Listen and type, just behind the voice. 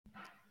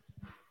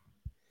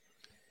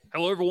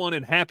Hello, everyone,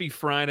 and happy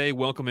Friday.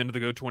 Welcome into the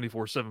Go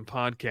 24/7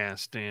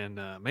 podcast. And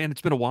man,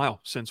 it's been a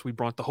while since we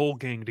brought the whole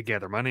gang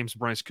together. My name's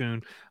Bryce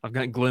Coon. I've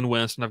got Glenn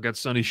West, and I've got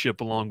Sonny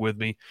Ship along with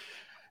me.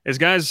 As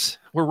guys,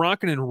 we're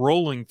rocking and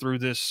rolling through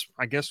this,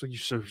 I guess what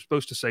you're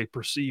supposed to say,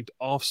 perceived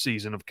off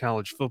season of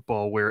college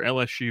football, where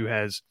LSU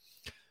has,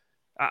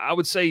 I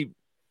would say,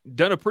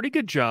 done a pretty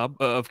good job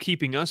of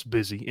keeping us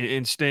busy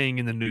and staying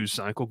in the news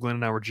cycle. Glenn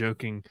and I were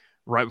joking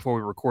right before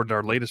we recorded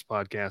our latest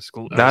podcast.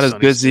 Not as Sonny said,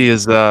 busy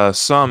as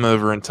some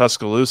over in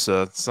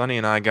Tuscaloosa. Sonny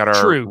and I got our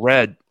 "True,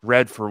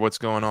 red for what's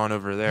going on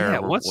over there.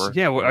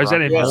 yeah. Is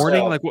that in Rocking out.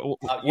 mourning? USL, Like what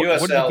did you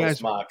USL is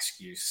guys? my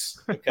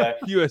excuse. Okay,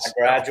 I USL. Okay.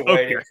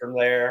 graduated from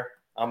there.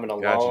 I'm an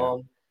Gotcha.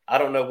 alum. I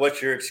don't know what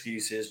your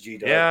excuse is, G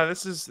Dub. Yeah,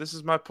 this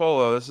is my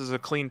polo. This is a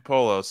clean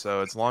polo,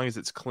 so as long as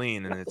it's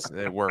clean and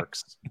it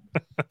works.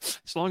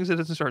 As long as it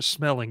doesn't start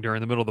smelling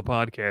during the middle of the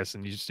podcast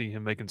and you see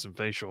him making some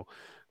facial,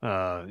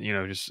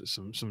 just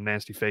some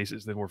nasty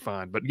faces, then we're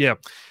fine. But yeah,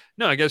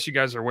 no, I guess you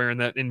guys are wearing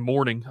that in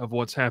mourning of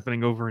what's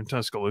happening over in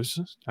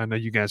Tuscaloosa. I know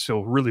you guys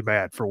feel really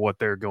bad for what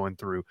they're going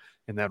through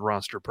in that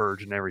roster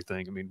purge and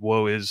everything. I mean,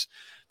 woe is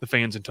the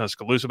fans in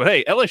Tuscaloosa. But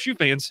hey, LSU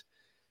fans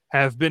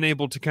have been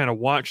able to kind of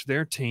watch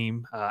their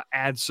team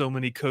add so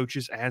many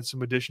coaches, add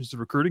some additions to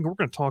recruiting. We're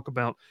going to talk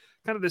about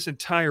kind of this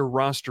entire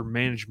roster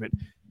management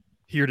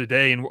here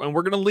today, and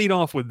we're going to lead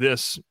off with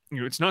this.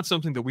 It's not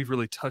something that we've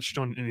really touched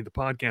on in any of the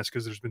podcasts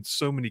because there's been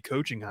so many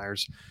coaching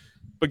hires.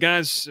 But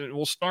guys,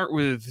 we'll start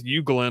with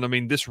you, Glenn. I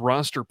mean, this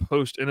roster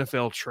post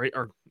NFL trade,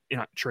 or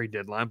not trade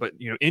deadline, but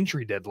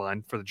entry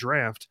deadline for the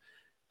draft.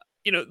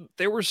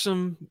 There were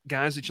some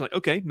guys that you're like,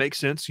 okay, makes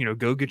sense.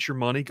 Go get your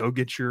money, go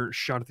get your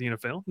shot at the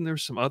NFL. And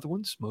there's some other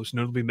ones, most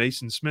notably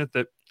Mason Smith,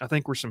 that I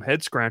think were some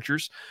head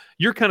scratchers.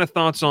 Your kind of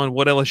thoughts on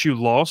what LSU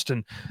lost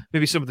and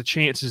maybe some of the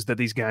chances that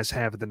these guys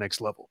have at the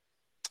next level?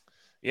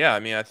 Yeah,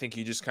 I mean, I think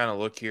you just kind of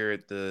look here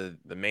at the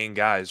main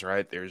guys,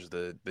 right? There's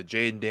the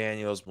Jaden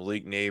Daniels,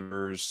 Malik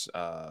Neighbors,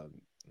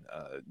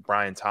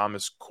 Brian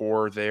Thomas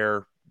core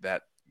there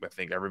that I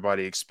think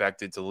everybody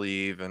expected to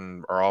leave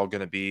and are all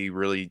going to be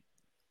really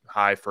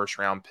high first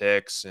round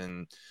picks,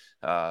 and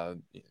uh,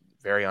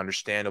 very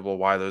understandable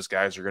why those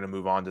guys are going to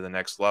move on to the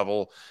next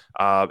level.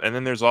 And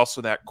then there's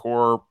also that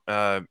core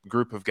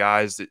group of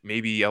guys that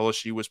maybe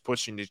LSU was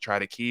pushing to try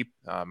to keep.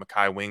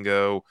 Mekhi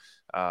Wingo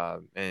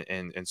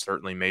and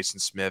certainly Mason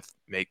Smith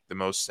make the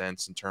most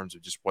sense in terms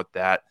of just what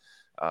that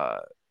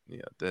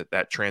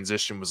that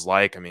transition was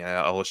like. I mean,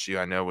 LSU,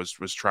 I know,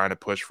 was trying to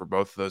push for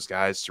both of those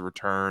guys to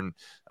return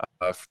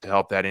to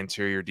help that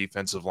interior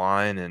defensive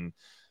line. And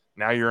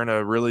now you're in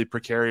a really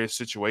precarious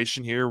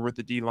situation here with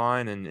the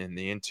D-line and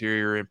the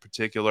interior in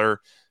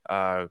particular.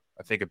 I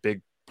think a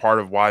big part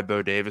of why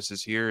Bo Davis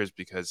is here is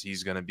because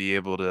he's going to be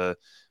able to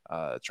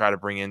try to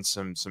bring in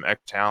some extra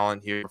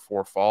talent here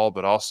before fall,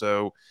 but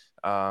also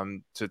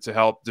to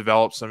help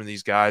develop some of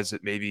these guys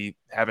that maybe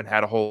haven't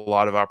had a whole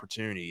lot of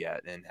opportunity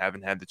yet and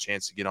haven't had the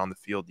chance to get on the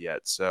field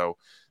yet. So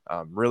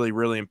really,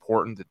 really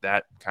important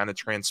that kind of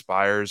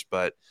transpires.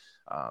 But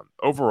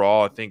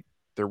overall, I think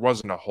there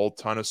wasn't a whole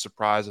ton of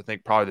surprise. I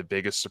think probably the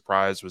biggest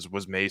surprise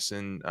was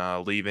Mason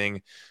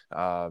leaving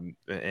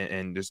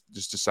and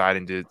just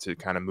deciding to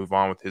kind of move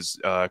on with his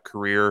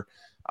career.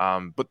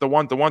 But the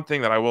one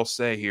thing that I will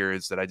say here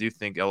is that I do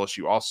think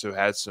LSU also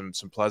had some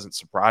pleasant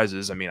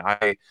surprises. I mean,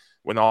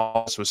 when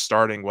all this was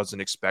starting,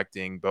 wasn't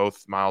expecting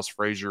both Miles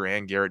Frazier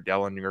and Garrett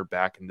Dellinger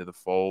back into the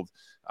fold.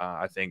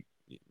 I think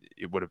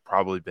it would have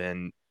probably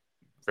been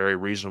very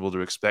reasonable to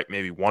expect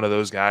maybe one of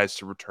those guys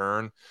to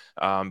return.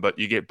 But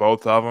you get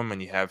both of them,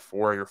 and you have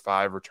 4 or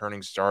 5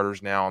 returning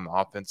starters now on the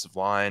offensive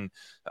line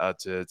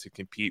to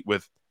compete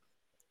with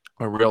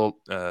a real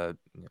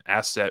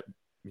asset,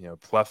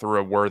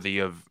 plethora worthy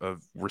of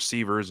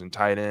receivers and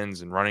tight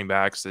ends and running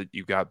backs that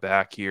you got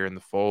back here in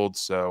the fold.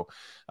 So,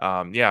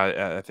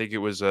 I think it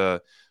was a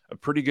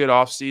pretty good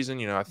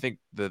offseason. I think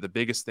the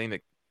biggest thing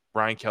that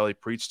Brian Kelly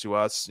preached to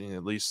us,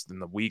 at least in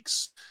the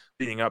weeks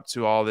leading up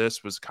to all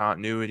this, was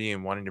continuity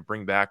and wanting to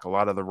bring back a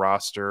lot of the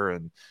roster.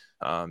 And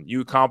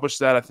you accomplished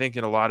that, I think,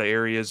 in a lot of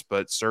areas,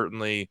 but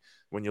certainly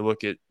when you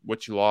look at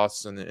what you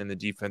lost in the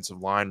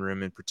defensive line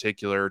room, in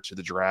particular to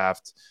the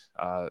draft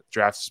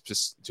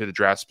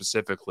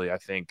specifically, I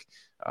think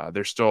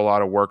there's still a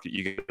lot of work that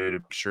you can do to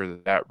make sure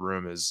that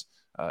room is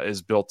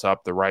built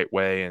up the right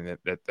way and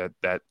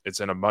that it's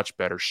in a much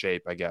better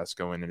shape, I guess,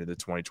 going into the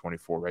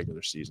 2024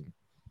 regular season.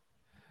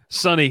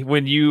 Sonny,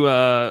 when you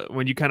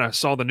kind of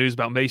saw the news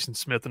about Mason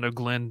Smith, I know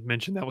Glenn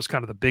mentioned that was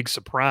kind of the big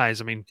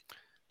surprise. I mean,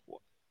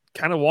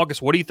 kind of walk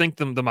us. What do you think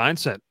the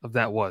mindset of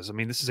that was? I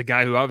mean, this is a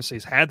guy who obviously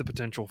has had the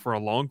potential for a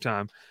long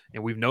time,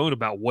 and we've known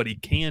about what he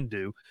can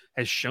do,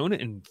 has shown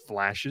it in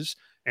flashes,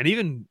 and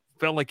even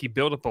felt like he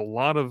built up a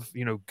lot of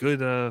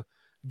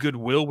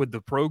goodwill with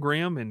the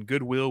program and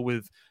goodwill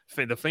with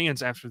the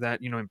fans after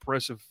that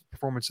impressive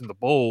performance in the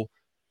bowl.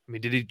 I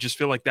mean, did he just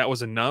feel like that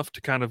was enough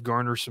to kind of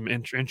garner some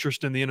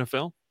interest in the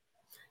NFL?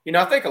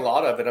 I think a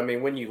lot of it, I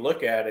mean, when you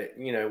look at it,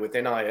 with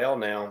NIL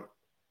now,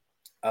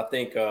 I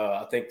think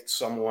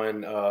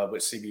someone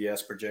with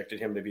CBS projected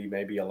him to be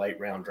maybe a late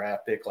round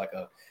draft pick, like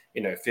a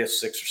fifth,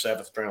 sixth, or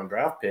seventh round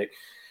draft pick.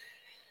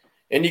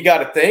 And you got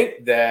to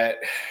think that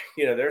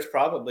there's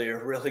probably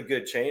a really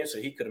good chance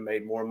that he could have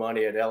made more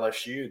money at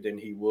LSU than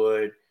he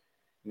would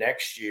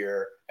next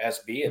year as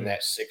being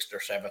that sixth or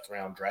seventh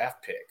round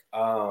draft pick.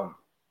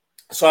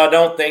 So I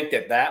don't think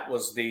that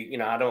was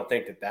I don't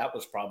think that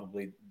was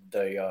probably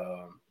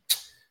the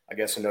I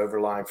guess an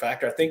overlying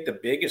factor. I think the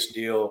biggest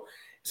deal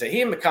is that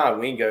he and Mekhi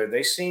Wingo,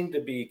 they seem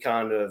to be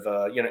kind of,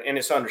 and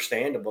it's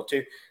understandable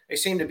too. They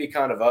seem to be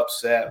kind of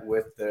upset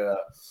with the,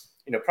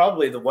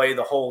 probably the way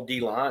the whole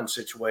D-line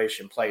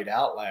situation played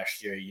out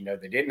last year.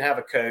 They didn't have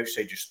a coach.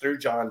 They just threw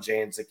John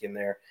Janzik in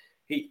there.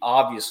 He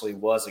obviously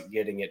wasn't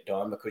getting it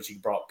done because he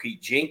brought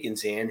Pete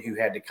Jenkins in, who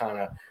had to kind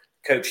of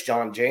coach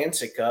John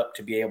Janzik up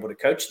to be able to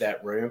coach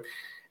that room.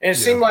 And it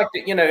seemed like,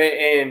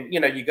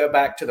 you go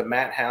back to the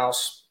Matt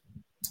House,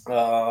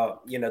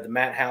 the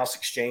Matt House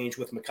exchange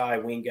with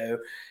Mekhi Wingo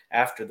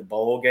after the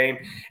bowl game.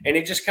 And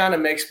it just kind of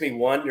makes me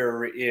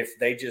wonder if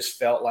they just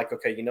felt like,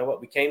 okay, you know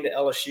what? We came to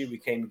LSU. We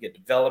came to get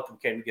developed. We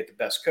came to get the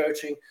best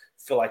coaching.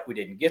 Feel like we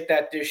didn't get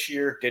that this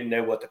year. Didn't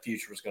know what the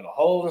future was going to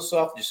hold and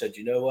stuff. Just said,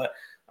 you know what?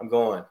 I'm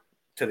going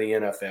to the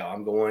NFL.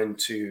 I'm going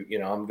to,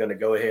 I'm going to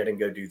go ahead and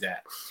go do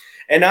that.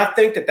 And I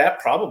think that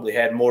probably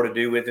had more to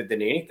do with it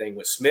than anything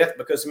with Smith,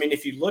 because, I mean,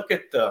 if you look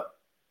at the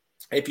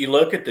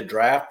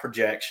draft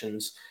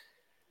projections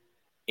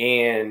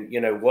and,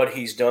 what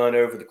he's done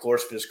over the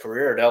course of his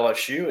career at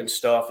LSU and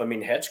stuff, I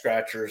mean, head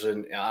scratchers,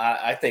 and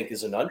I think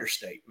is an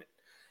understatement.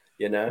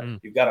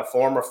 You've got a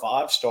former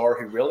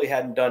 5-star who really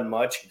hadn't done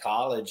much in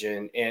college.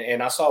 And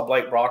I saw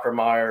Blake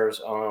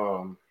Brockermeyer's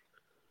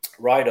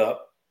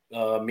write-up,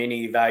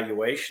 mini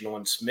evaluation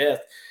on Smith.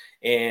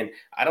 And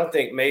I don't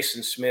think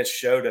Mason Smith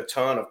showed a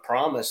ton of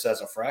promise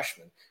as a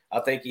freshman. I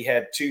think he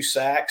had 2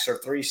 sacks or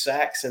 3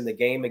 sacks in the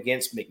game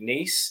against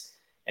McNeese.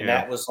 And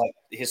that was like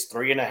his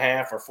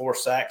 3.5 or 4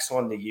 sacks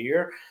on the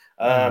year.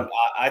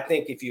 I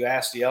think if you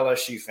ask the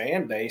LSU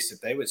fan base,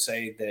 that they would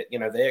say that,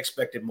 they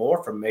expected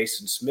more from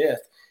Mason Smith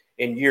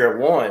in year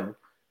 1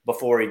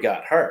 before he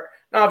got hurt.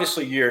 Now,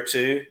 obviously year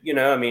 2,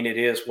 it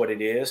is what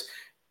it is.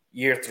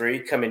 Year 3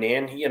 coming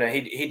in, he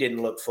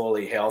didn't look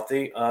fully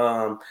healthy.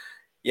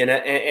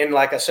 And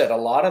like I said, a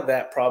lot of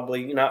that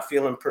probably not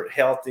feeling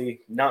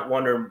healthy, not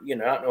wondering,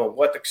 not knowing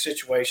what the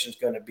situation is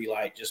going to be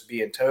like, just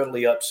being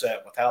totally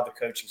upset with how the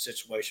coaching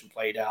situation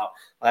played out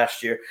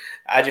last year.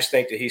 I just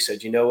think that he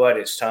said, you know what,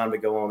 it's time to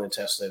go on and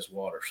test those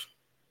waters.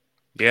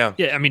 Yeah.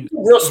 Yeah. I mean, he's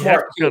a real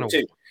smart kid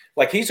too.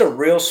 Like, he's a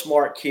real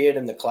smart kid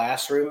in the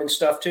classroom and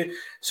stuff too.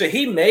 So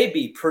he may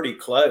be pretty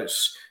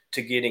close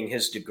to getting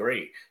his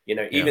degree,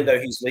 even though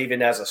he's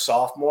leaving as a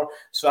sophomore.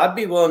 So I'd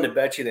be willing to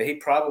bet you that he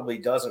probably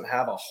doesn't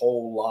have a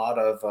whole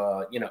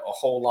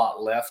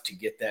lot left to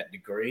get that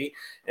degree.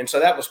 And so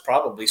that was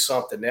probably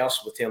something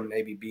else with him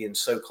maybe being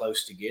so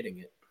close to getting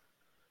it.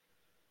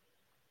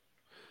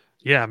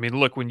 Yeah. I mean,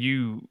 look, when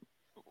you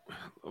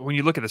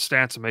look at the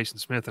stats of Mason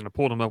Smith, and I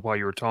pulled them up while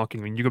you were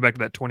talking, when you go back to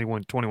that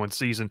 21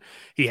 season,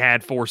 he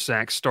had 4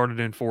 sacks,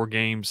 started in 4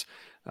 games,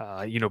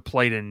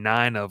 played in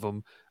 9 of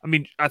them. I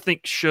mean, I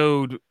think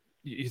showed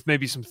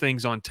maybe some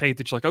things on tape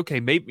that you're like, okay,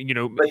 maybe,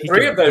 but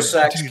 3 of those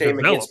sacks came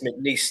against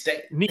McNeese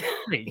State.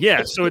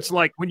 Yeah. So it's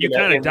like when you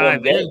kind of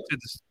dive into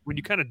this, when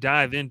you kind of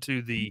dive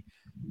into the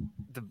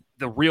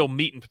real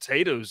meat and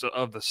potatoes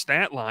of the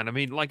stat line, I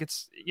mean, like,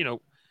 it's,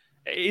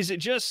 is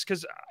it just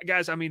because,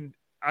 guys, I mean,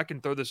 I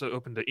can throw this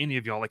open to any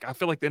of y'all. Like, I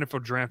feel like the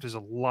NFL draft is a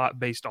lot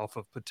based off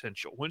of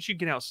potential. Once you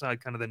get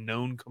outside kind of the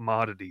known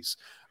commodities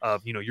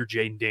of, your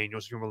Jaden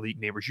Daniels, your Malik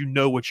Neighbors,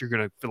 what you're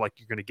going to feel like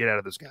you're going to get out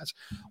of those guys.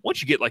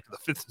 Once you get like the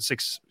 5th and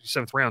 6th,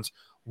 7th rounds,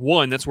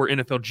 that's where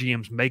NFL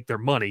GMs make their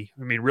money.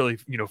 I mean, really,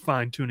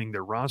 fine tuning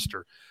their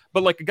roster.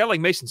 But like a guy like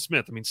Mason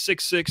Smith, I mean,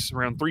 6'6",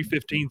 around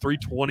 315,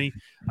 320.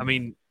 I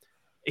mean,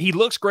 he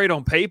looks great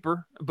on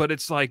paper, but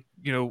it's like,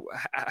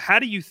 how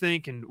do you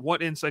think, and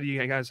what insight do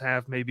you guys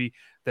have maybe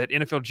that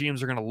NFL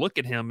GMs are going to look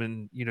at him,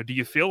 and, do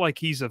you feel like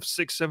he's a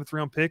 6th, 7th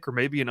round pick or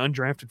maybe an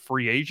undrafted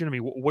free agent? I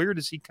mean, where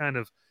does he kind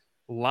of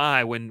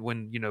lie when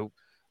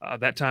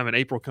that time in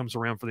April comes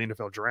around for the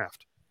NFL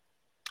draft?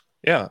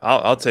 Yeah,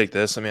 I'll take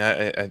this. I mean,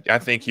 I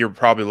think you're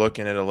probably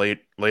looking at a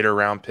later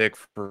round pick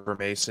for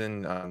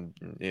Mason. 6'5",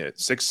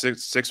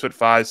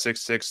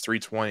 6'6",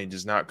 320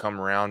 does not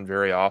come around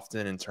very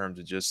often in terms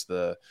of just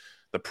the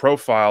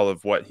profile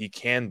of what he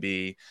can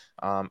be.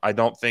 I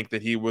don't think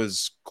that he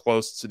was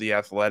close to the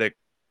athletic,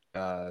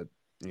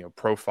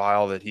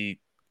 profile that he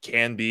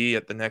can be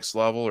at the next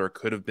level, or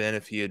could have been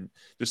if he had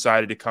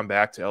decided to come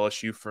back to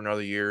LSU for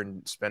another year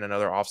and spend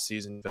another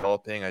offseason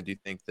developing. I do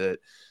think that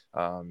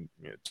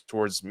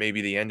towards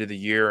maybe the end of the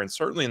year, and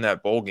certainly in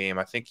that bowl game,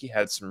 I think he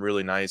had some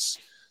nice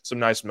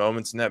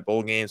moments in that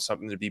bowl game,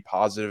 something to be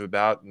positive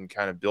about and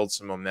kind of build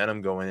some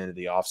momentum going into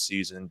the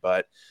offseason.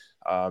 But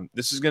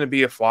this is going to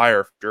be a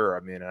flyer for sure. I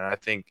mean, and I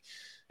think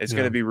it's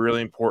going to be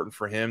really important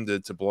for him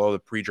to blow the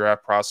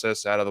pre-draft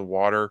process out of the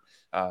water.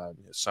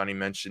 Sonny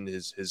mentioned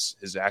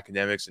his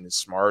academics and his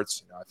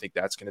smarts. I think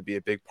that's going to be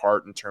a big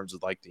part in terms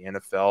of like the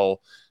NFL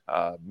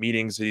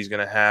meetings that he's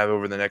going to have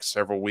over the next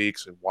several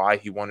weeks and why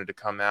he wanted to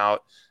come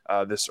out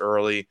this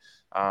early.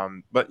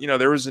 But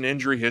there was an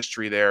injury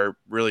history there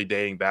really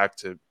dating back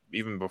to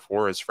even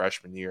before his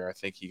freshman year. I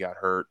think he got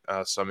hurt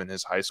some in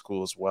his high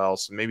school as well.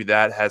 So maybe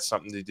that had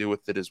something to do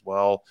with it as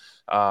well.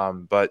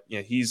 But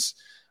he's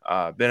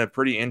been a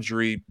pretty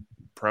injury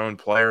prone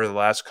player the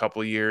last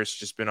couple of years,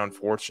 just been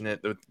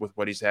unfortunate with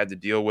what he's had to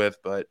deal with.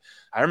 But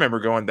I remember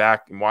going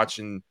back and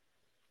watching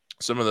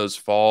some of those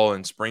fall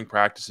and spring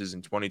practices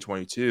in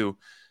 2022.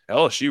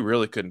 LSU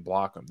really couldn't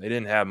block them. They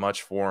didn't have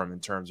much for them in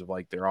terms of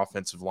like their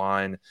offensive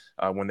line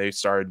when they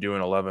started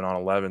doing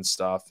 11-on-11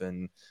 stuff.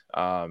 And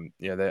I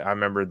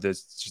remember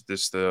this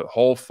the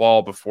whole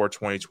fall before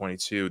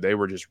 2022, they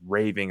were just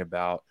raving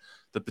about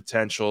the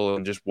potential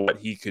and just what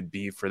he could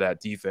be for that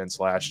defense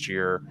last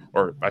year,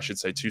 or I should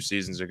say 2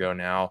 seasons ago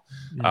now.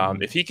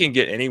 If he can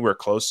get anywhere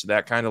close to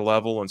that kind of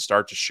level and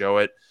start to show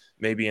it,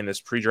 maybe in this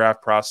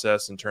pre-draft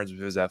process in terms of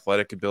his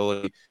athletic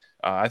ability,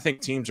 I think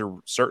teams are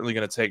certainly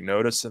going to take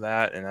notice of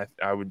that. And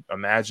I would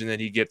imagine that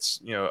he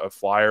gets, a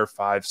flyer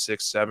 5,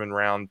 6, 7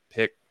 round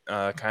pick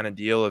kind of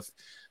deal if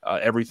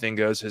everything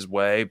goes his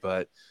way.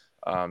 But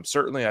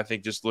certainly I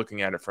think just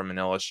looking at it from an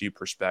LSU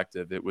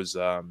perspective, it was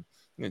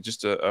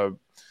just a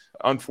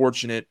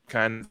unfortunate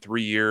kind of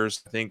 3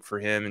 years, I think, for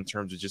him in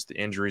terms of just the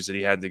injuries that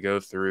he had to go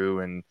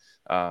through. And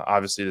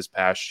obviously this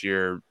past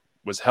year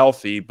was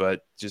healthy,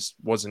 but just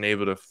wasn't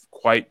able to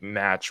quite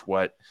match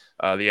what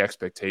the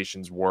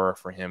expectations were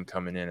for him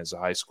coming in as a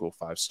high school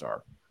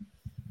 5-star.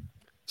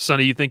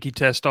 Sonny, you think he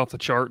tests off the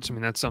charts? I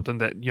mean, that's something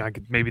that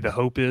maybe the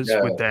hope is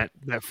with that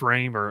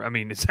frame, or I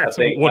mean,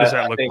 what does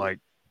that look like?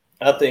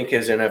 I think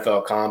his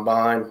NFL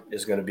Combine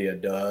is going to be a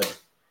dud.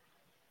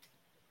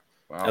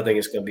 Wow. I think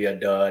it's going to be a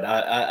dud.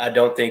 I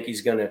don't think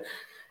he's going to.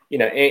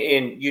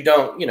 And you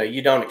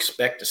don't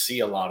expect to see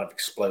a lot of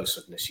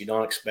explosiveness. You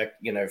don't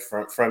expect,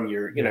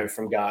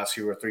 from guys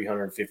who are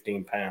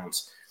 315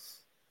 pounds.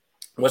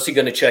 What's he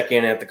going to check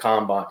in at the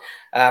combine?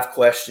 I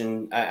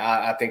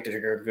think that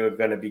they're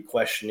going to be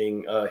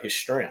questioning his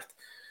strength.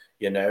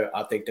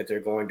 I think that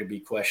they're going to be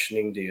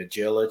questioning the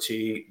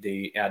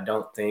agility. I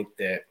don't think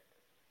that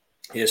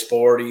his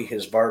 40,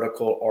 his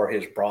vertical, or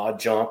his broad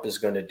jump is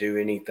going to do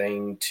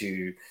anything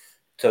is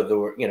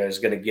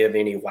going to give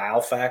any wow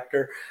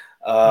factor.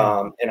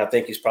 And I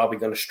think he's probably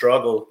going to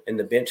struggle in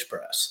the bench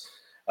press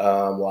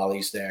while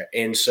he's there.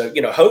 And so,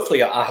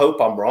 hopefully, I hope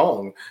I'm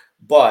wrong,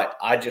 but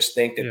I just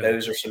think that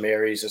those are some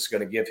areas that's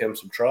going to give him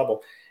some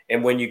trouble.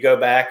 And when you go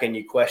back and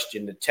you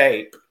question the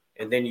tape,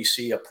 and then you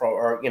see a pro,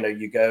 or,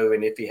 you go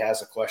and if he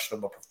has a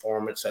questionable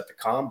performance at the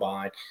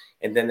combine,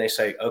 and then they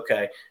say,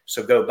 okay,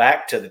 so go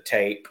back to the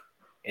tape,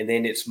 and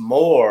then it's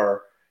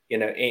more,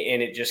 and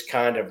it just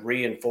kind of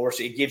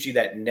reinforces, it gives you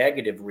that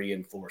negative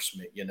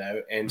reinforcement,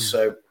 and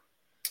so.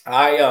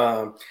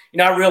 I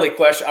really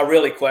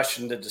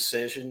question the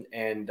decision,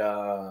 and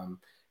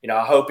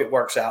I hope it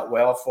works out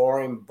well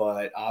for him.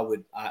 But I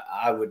would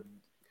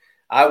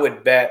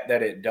bet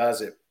that it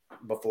does it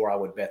before I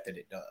would bet that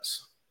it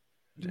does.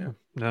 Yeah,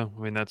 no,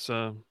 I mean that's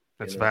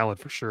valid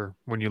for sure.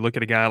 When you look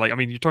at a guy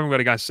you're talking about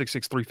a guy 6'6",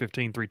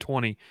 315,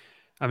 320.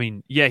 I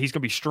mean, yeah, he's going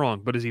to be strong,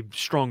 but is he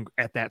strong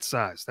at that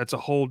size? That's a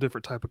whole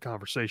different type of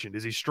conversation.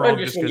 Is he strong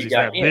just because he's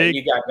that big?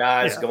 You got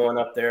guys going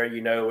up there,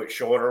 with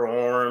shorter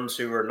arms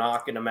who are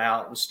knocking them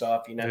out and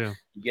stuff. You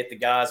get the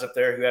guys up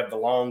there who have the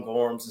long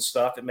arms and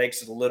stuff. It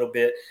makes it a little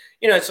bit,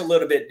 it's a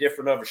little bit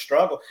different of a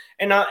struggle.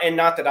 And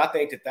not that I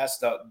think that that's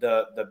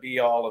the be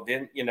all of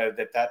it,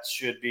 that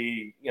should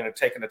be,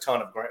 taking a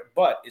ton of grant,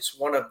 but it's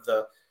one of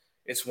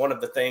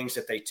the things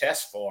that they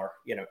test for,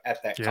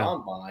 at that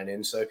combine.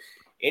 And so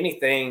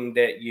anything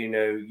that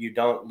you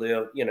don't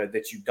live,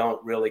 that you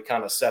don't really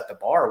kind of set the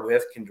bar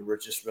with can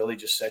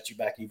just set you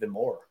back even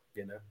more.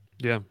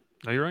 Yeah,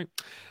 no, you're right.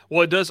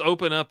 Well, it does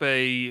open up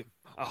a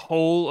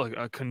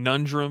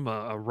conundrum,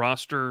 a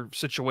roster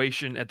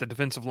situation at the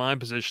defensive line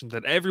position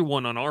that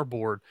everyone on our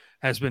board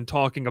has been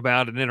talking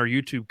about, and in our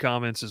YouTube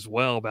comments as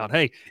well about,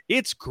 hey,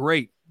 it's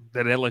great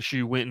that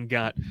LSU went and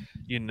got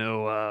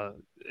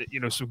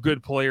some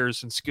good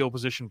players and skill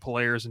position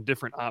players and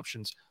different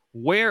options.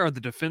 Where are the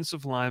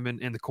defensive linemen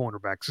and the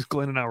cornerbacks?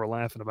 Glenn and I were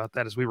laughing about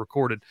that as we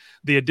recorded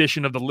the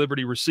addition of the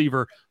Liberty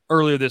receiver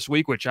earlier this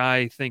week, which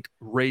I think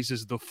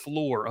raises the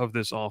floor of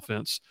this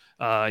offense,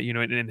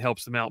 and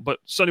helps them out. But,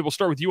 Sonny, we'll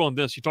start with you on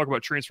this. You talk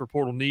about transfer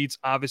portal needs.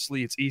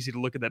 Obviously, it's easy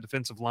to look at that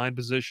defensive line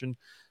position.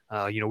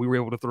 We were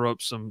able to throw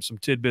up some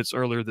tidbits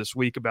earlier this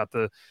week about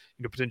the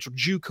potential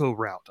JUCO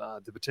route,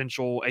 the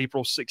potential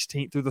April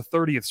 16th through the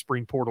 30th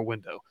spring portal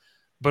window.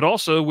 But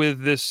also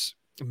with this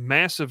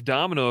massive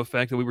domino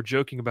effect that we were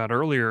joking about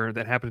earlier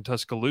that happened in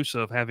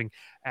Tuscaloosa of having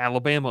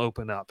Alabama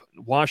open up,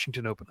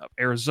 Washington open up,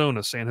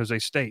 Arizona, San Jose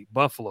State,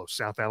 Buffalo,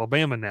 South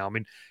Alabama now. I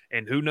mean,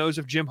 and who knows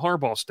if Jim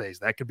Harbaugh stays?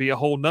 That could be a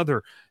whole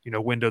nother,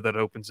 window that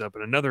opens up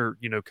and another,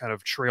 kind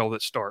of trail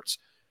that starts.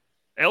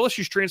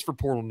 LSU's transfer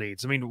portal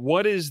needs. I mean,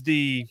 what is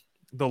the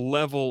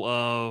level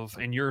of,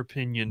 in your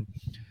opinion,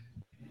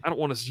 I don't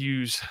want to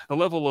use the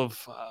level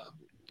of,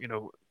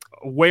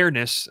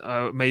 awareness,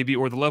 maybe,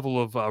 or the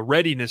level of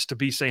readiness to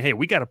be saying, hey,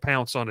 we got to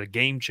pounce on a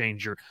game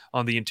changer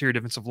on the interior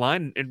defensive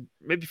line. And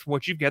maybe from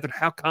what you've gathered,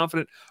 how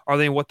confident are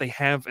they in what they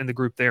have in the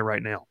group there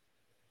right now?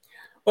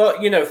 Well,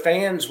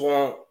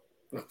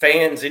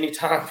 fans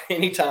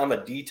anytime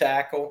a D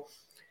tackle,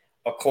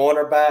 a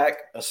cornerback,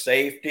 a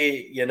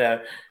safety,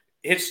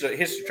 hits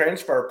the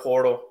transfer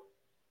portal,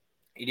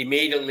 it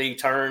immediately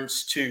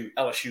turns to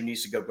LSU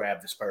needs to go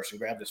grab this person.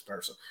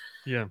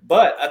 Yeah.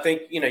 But I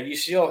think, you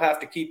still have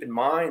to keep in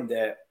mind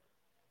that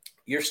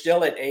you're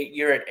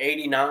at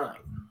 89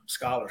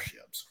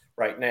 scholarships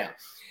right now.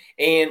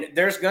 And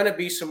there's going to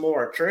be some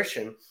more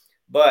attrition,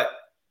 but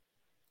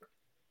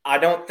I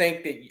don't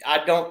think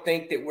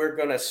that we're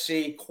going to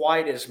see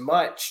quite as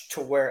much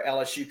to where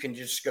LSU can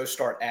just go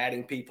start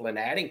adding people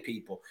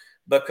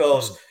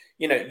because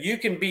you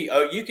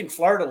can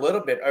flirt a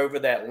little bit over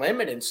that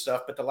limit and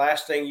stuff, but the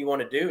last thing you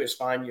want to do is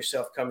find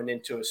yourself coming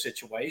into a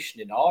situation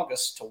in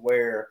August to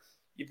where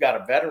you've got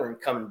a veteran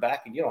coming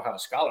back and you don't have a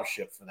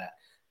scholarship for that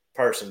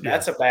person. Yeah.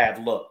 That's a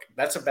bad look.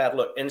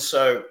 And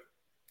so,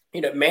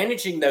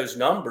 managing those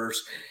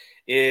numbers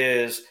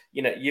is,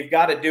 you've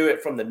got to do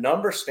it from the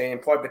number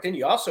standpoint, but then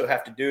you also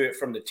have to do it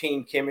from the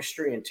team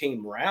chemistry and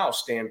team morale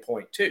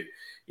standpoint too,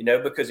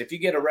 because if you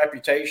get a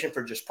reputation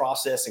for just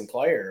processing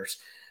players,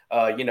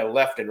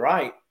 left and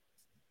right,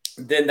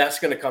 then that's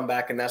going to come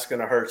back and that's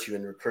going to hurt you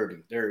in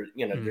recruiting.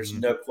 There's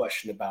no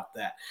question about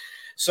that.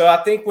 So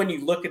I think when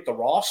you look at the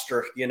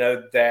roster,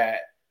 that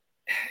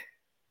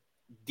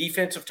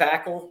defensive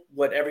tackle,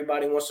 what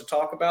everybody wants to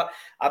talk about,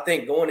 I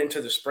think going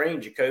into the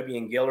spring, Jacoby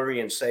and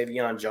Guillory and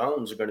Savion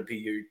Jones are going to be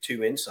your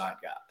two inside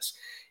guys.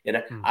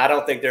 I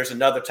don't think there's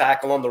another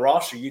tackle on the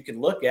roster you can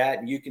look at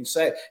and you can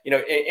say,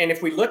 and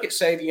if we look at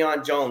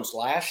Savion Jones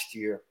last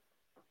year,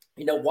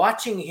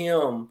 watching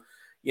him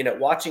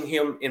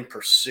in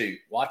pursuit,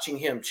 watching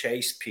him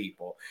chase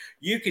people,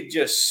 you could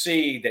just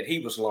see that he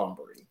was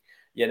lumbering.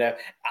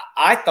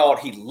 I thought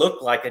he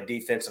looked like a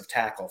defensive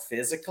tackle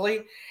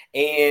physically.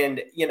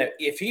 And,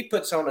 if he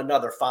puts on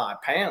another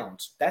 5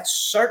 pounds, that's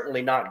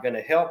certainly not going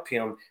to help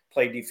him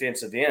play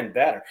defensive end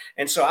better.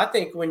 And so I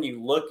think when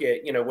you look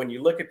at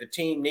the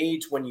team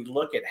needs, when you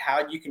look at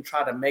how you can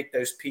try to make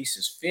those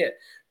pieces fit,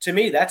 to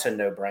me, that's a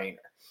no-brainer.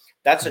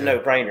 That's a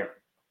no-brainer.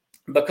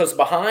 Because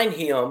behind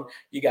him,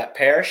 you got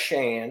Paris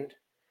Shand,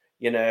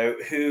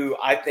 who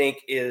I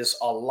think his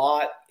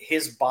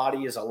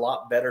body is a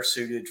lot better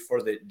suited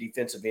for the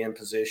defensive end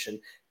position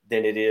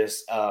than it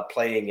is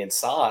playing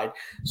inside.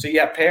 So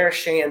you have Paris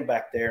Shand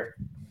back there.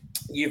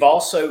 You've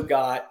also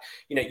got,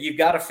 you've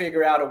got to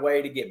figure out a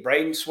way to get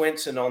Braden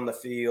Swinson on the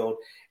field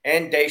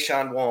and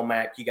Deshaun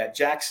Womack. You got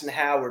Jackson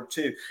Howard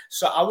too.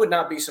 So I would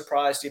not be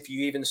surprised if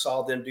you even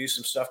saw them do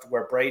some stuff to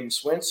where Braden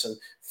Swinson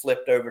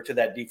flipped over to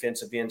that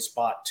defensive end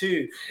spot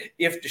too,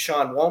 if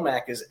Deshaun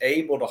Womack is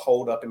able to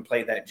hold up and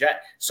play that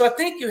jack. So I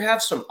think you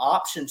have some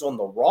options on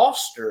the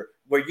roster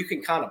where you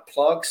can kind of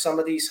plug some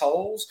of these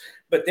holes,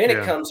 but then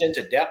it comes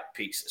into depth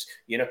pieces.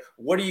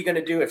 What are you going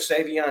to do if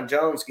Savion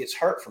Jones gets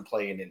hurt from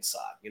playing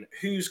inside?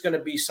 Who's going to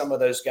be some of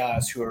those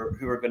guys who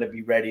are going to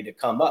be ready to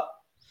come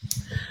up?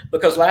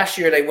 Because last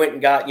year they went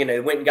and got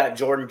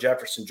Jordan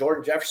Jefferson.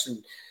 Jordan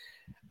Jefferson,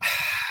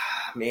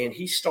 man,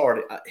 he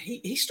started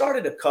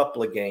a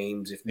couple of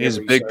games. If he's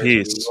a big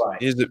piece,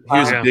 right. He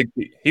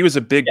was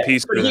a big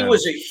piece. But he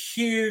was a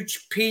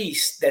huge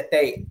piece that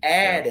they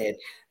added.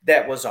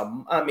 That was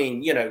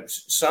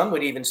some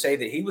would even say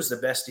that he was the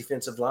best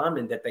defensive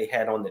lineman that they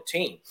had on the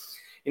team.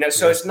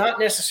 So it's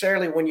not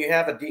necessarily when you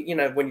have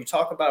when you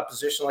talk about a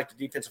position like the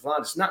defensive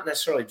line, it's not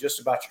necessarily just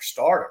about your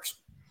starters.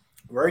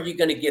 Where are you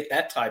going to get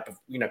that type of,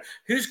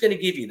 who's going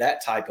to give you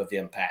that type of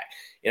impact?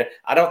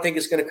 I don't think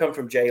it's going to come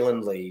from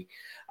Jalen Lee.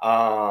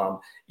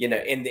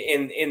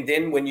 And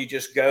then when you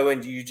just go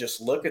and you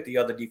just look at the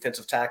other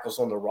defensive tackles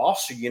on the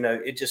roster,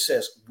 it just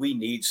says we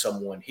need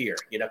someone here.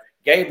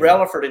 Gabe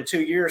Relaford in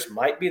 2 years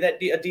might be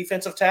a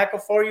defensive tackle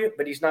for you,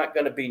 but he's not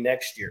going to be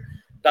next year.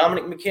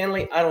 Dominic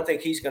McKinley, I don't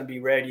think he's going to be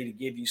ready to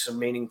give you some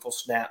meaningful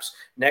snaps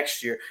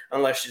next year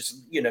unless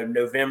it's,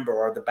 November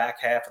or the back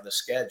half of the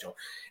schedule.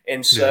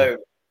 And so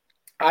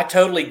I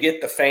totally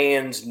get the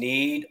fans'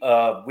 need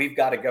of we've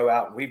got to go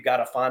out and we've got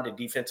to find a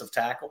defensive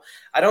tackle.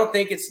 I don't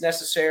think it's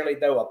necessarily,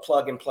 though, a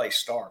plug-and-play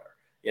starter.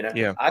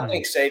 I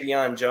think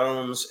Savion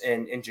Jones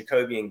and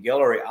Jacoby and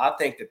Guillory, I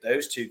think that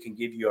those two can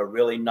give you a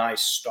really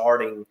nice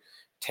starting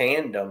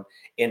tandem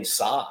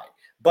inside.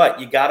 But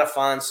you got to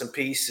find some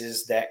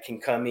pieces that can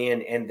come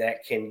in and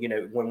that can,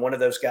 when one of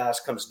those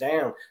guys comes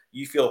down,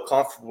 you feel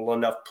comfortable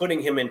enough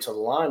putting him into the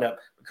lineup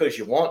because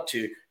you want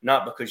to,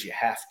 not because you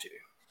have to.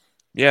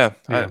 Yeah.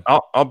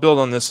 I'll build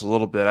on this a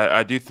little bit.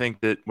 I do think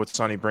that what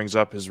Sonny brings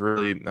up is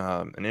really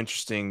an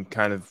interesting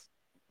kind of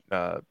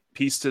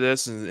piece to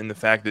this, in the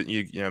fact that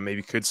you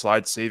maybe could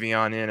slide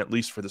Savion in at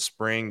least for the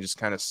spring, just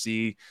kind of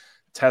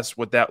test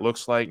what that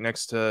looks like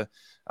next to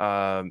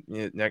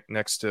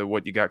next to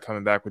what you got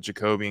coming back with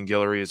Jacoby and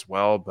Guillory as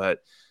well. But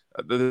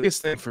the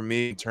biggest thing for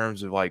me in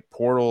terms of like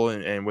portal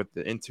and with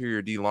the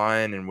interior D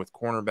line and with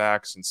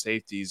cornerbacks and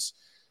safeties,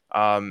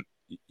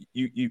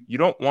 you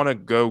don't want to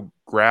go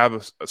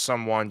grab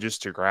someone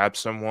just to grab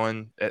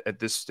someone at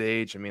this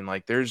stage. I mean,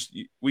 like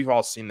we've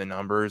all seen the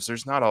numbers.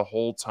 There's not a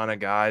whole ton of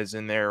guys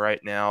in there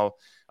right now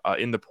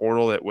in the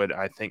portal that would,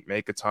 I think,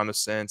 make a ton of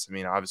sense. I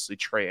mean, obviously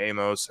Trey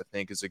Amos, I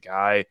think, is a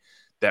guy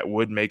that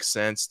would make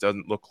sense.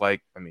 Doesn't look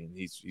like, I mean,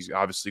 he's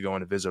obviously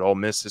going to visit Ole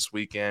Miss this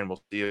weekend.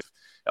 We'll see if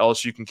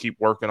LSU can keep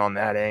working on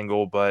that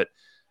angle, but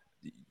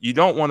you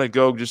don't want to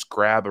go just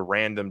grab a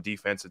random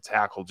defensive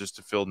tackle just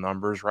to fill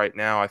numbers right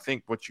now. I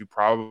think what you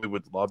probably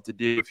would love to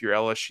do if you're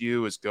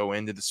LSU is go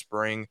into the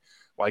spring,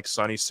 like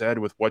Sonny said,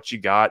 with what you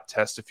got,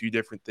 test a few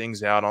different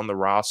things out on the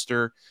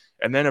roster,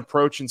 and then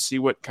approach and see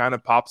what kind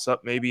of pops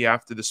up maybe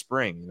after the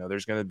spring. You know,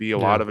 there's going to be a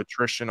lot of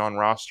attrition on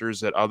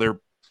rosters at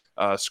other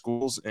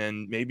schools,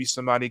 and maybe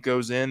somebody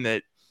goes in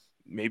that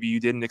maybe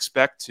you didn't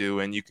expect to,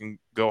 and you can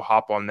go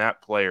hop on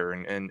that player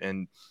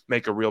and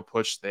make a real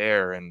push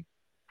there. And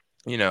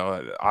you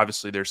know,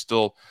 obviously there's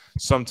still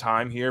some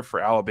time here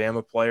for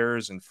Alabama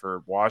players and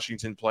for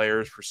Washington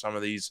players, for some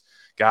of these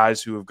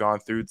guys who have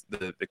gone through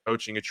the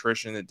coaching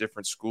attrition at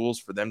different schools,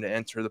 for them to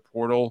enter the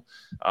portal.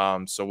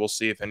 So we'll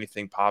see if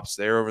anything pops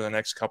there over the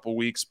next couple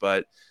weeks.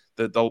 But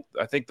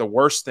I think the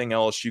worst thing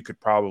LSU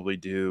could probably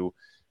do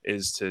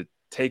is to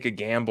take a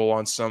gamble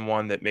on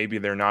someone that maybe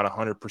they're not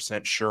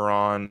 100% sure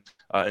on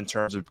in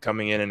terms of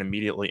coming in and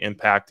immediately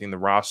impacting the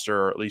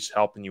roster, or at least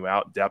helping you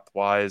out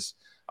depth-wise.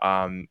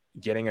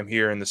 Getting them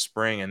here in the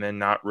spring and then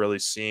not really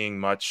seeing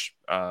much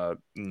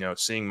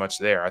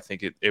there. I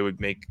think it would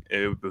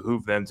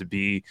behoove them to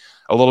be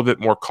a little bit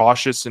more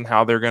cautious in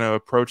how they're going to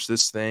approach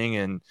this thing.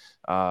 And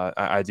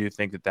I do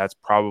think that that's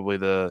probably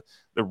the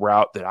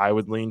route that I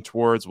would lean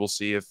towards. We'll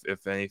see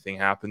if anything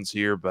happens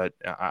here, but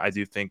I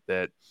do think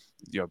that,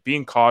 you know,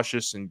 being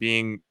cautious and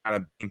being kind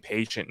of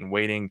impatient and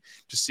waiting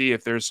to see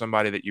if there's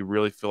somebody that you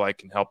really feel like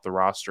can help the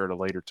roster at a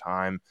later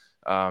time.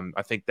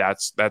 I think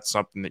that's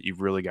something that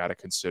you've really got to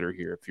consider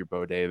here if you're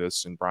Bo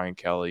Davis and Brian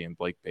Kelly and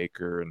Blake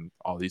Baker and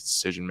all these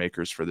decision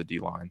makers for the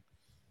D-line.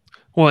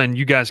 Well, and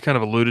you guys kind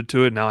of alluded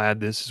to it, and I'll add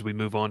this as we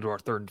move on to our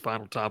third and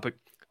final topic.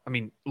 I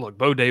mean, look,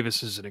 Bo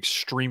Davis is an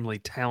extremely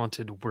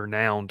talented,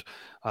 renowned,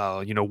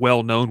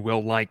 well-known,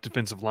 well-liked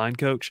defensive line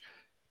coach.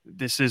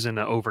 This isn't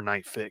an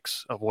overnight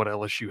fix of what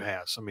LSU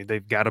has. I mean,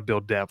 they've got to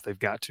build depth. They've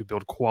got to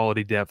build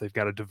quality depth. They've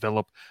got to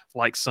develop,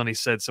 like Sonny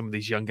said, some of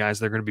these young guys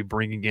they're going to be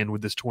bringing in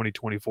with this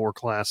 2024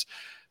 class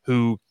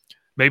who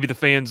maybe the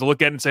fans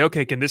look at and say,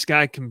 okay, can this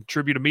guy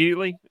contribute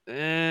immediately?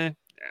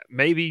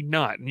 Maybe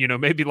not. You know,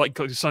 maybe like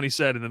Sonny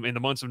said, in the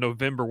months of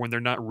November when they're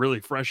not really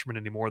freshmen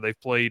anymore,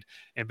 they've played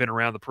and been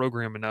around the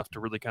program enough to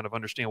really kind of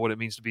understand what it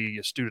means to be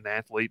a student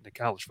athlete and a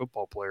college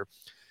football player.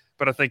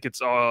 But I think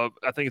it's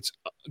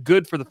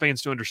good for the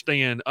fans to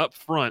understand up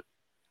front.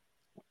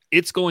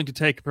 It's going to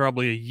take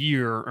probably a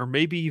year or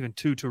maybe even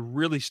two to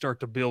really start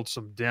to build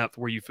some depth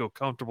where you feel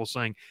comfortable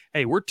saying,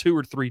 "Hey, we're 2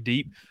 or 3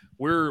 deep.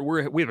 We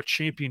have a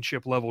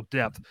championship level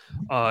depth,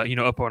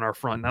 up on our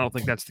front." And I don't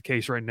think that's the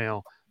case right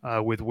now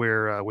with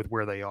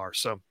where they are.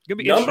 So it's gonna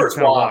be interesting to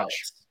kind of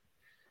watch.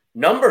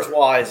 Numbers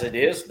wise, it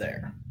is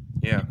there.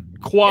 Yeah,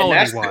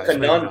 quality wise,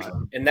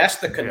 and that's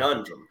the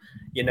conundrum. Yeah.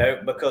 You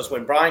know, because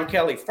when Brian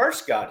Kelly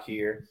first got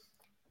here,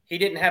 he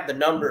didn't have the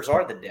numbers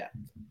or the depth,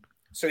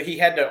 so he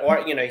had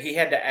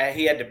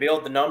to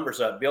build the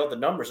numbers up.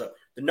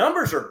 The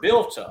numbers are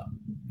built up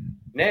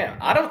now.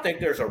 I don't think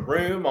there's a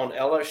room on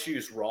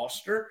LSU's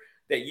roster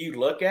that you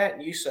look at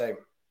and you say,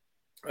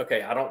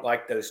 okay, I don't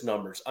like those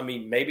numbers. I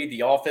mean, maybe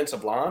the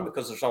offensive line,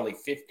 because there's only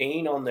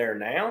 15 on there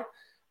now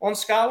on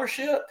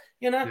scholarship,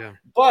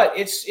 but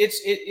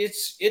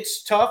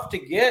it's tough to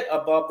get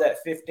above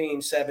that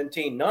 15,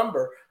 17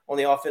 number on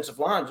the offensive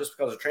line just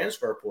because of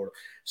transfer portal.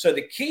 So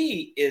the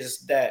key is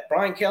that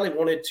Brian Kelly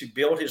wanted to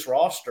build his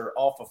roster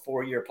off of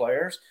 4-year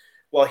players.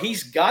 Well,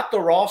 he's got the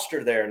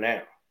roster there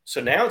now. So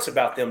now it's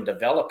about them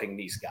developing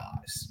these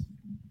guys.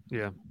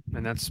 Yeah,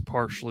 and that's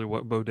partially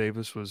what Bo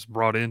Davis was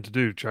brought in to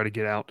do, try to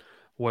get out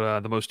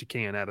what the most he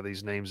can out of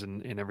these names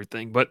and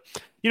everything. But,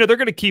 they're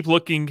going to keep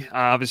looking.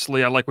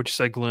 Obviously, I like what you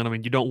said, Glenn. I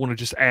mean, you don't want to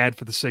just add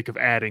for the sake of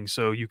adding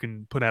so you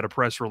can put out a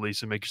press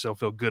release and make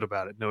yourself feel good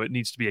about it. No, it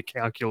needs to be a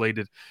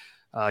calculated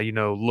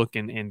look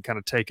and kind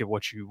of take at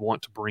what you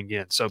want to bring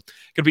in. So it's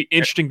going to be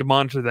interesting to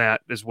monitor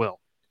that as well.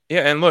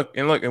 Yeah, and look,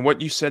 and what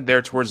you said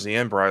there towards the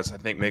end, Bryce, I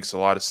think makes a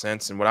lot of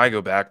sense. And what I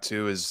go back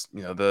to is,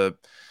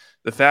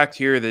 the fact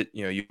here that,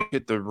 you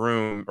hit the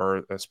room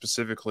or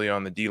specifically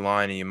on the D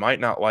line, and you might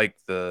not like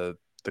the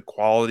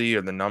quality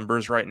or the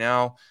numbers right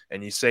now,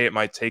 and you say it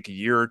might take a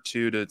year or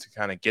two to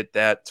kind of get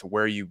that to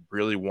where you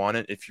really want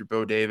it if you're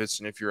Bo Davis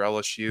and if you're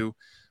LSU.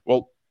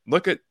 Well,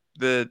 look at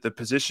the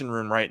position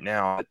room right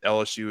now at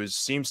LSU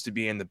seems to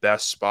be in the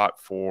best spot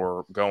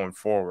for going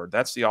forward.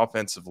 That's the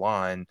offensive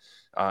line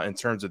in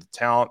terms of the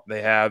talent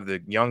they have,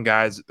 the young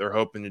guys that they're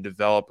hoping to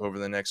develop over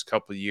the next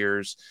couple of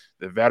years,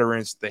 the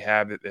veterans that they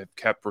have that they've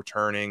kept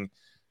returning.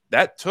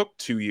 that took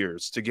 2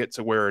 years to get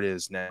to where it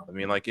is now. I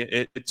mean, like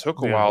it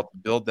took a Yeah. while to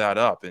build that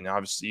up. And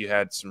obviously you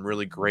had some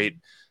really great,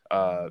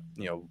 you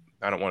know,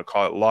 I don't want to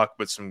call it luck,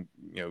 but some,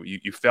 you know,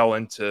 you fell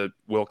into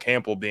Will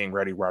Campbell being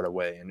ready right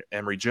away and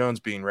Emory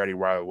Jones being ready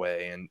right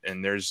away.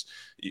 And there's,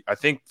 I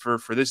think for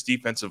this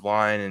defensive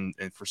line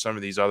and for some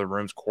of these other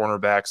rooms,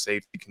 cornerback,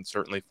 safety can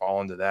certainly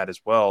fall into that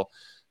as well.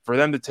 For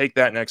them to take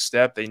that next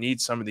step, they need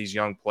some of these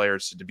young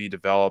players to be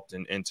developed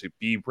and to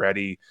be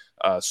ready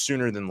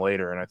sooner than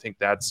later. And I think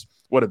that's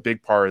what a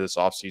big part of this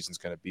offseason is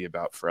going to be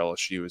about for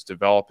LSU, is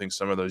developing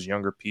some of those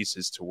younger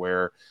pieces to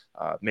where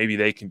maybe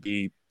they can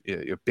be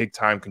big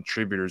time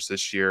contributors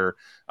this year,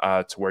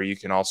 to where you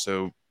can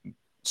also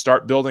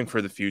start building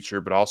for the future,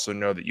 but also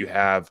know that you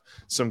have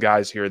some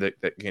guys here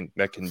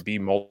that can be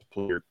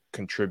multiple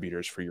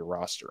contributors for your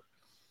roster.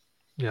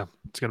 Yeah,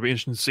 it's going to be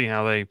interesting to see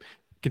how they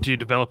continue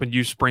to develop and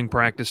use spring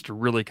practice to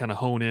really kind of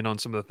hone in on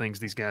some of the things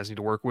these guys need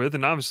to work with,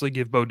 and obviously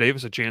give Bo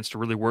Davis a chance to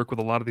really work with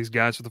a lot of these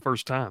guys for the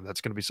first time.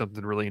 That's going to be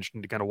something really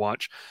interesting to kind of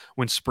watch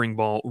when spring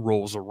ball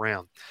rolls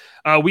around.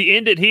 We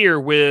ended here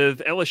with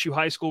LSU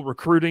high school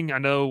recruiting. I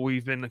know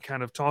we've been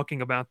kind of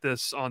talking about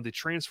this on the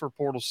transfer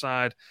portal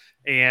side,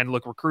 and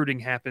look, recruiting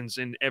happens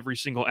in every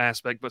single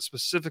aspect, but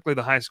specifically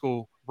the high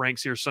school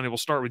ranks here. Sonny, we'll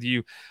start with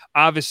you.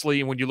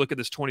 Obviously, when you look at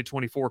this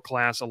 2024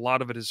 class, a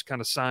lot of it is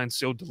kind of signed,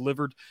 sealed,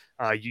 delivered.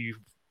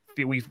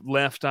 We've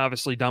left,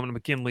 obviously, Dominic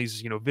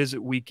McKinley's, visit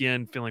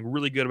weekend, feeling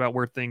really good about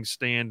where things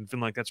stand and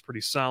feeling like that's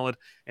pretty solid.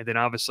 And then,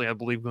 obviously, I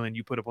believe, Glenn,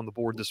 you put up on the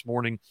board this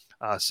morning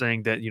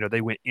saying that,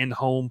 they went in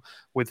home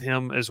with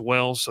him as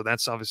well. So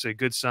that's obviously a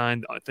good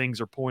sign. Things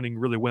are pointing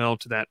really well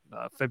to that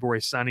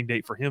February signing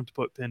date for him to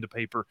put pen to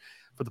paper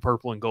for the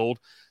purple and gold.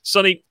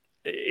 Sonny,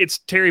 it's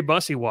Terry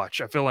Bussey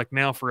watch, I feel like,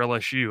 now for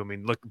LSU. I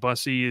mean, look,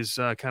 Bussey is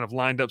kind of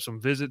lined up some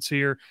visits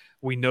here.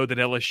 We know that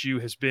LSU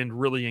has been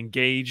really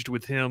engaged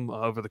with him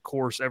over the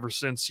course ever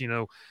since,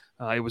 it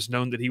was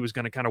known that he was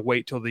going to kind of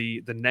wait till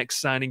the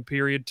next signing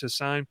period to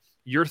sign.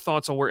 Your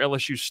thoughts on where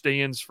LSU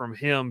stands from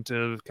him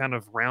to kind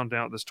of round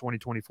out this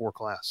 2024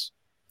 class?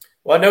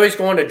 Well, I know he's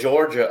going to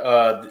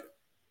Georgia,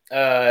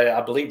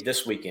 I believe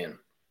this weekend.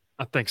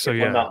 I think so, if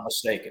yeah. I'm not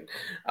mistaken.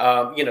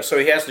 So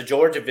he has the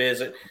Georgia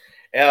visit.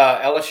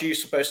 LSU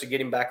is supposed to get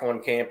him back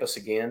on campus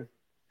again.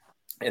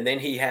 And then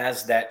he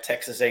has that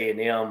Texas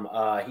A&M.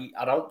 I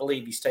don't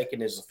believe he's taken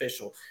his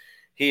official.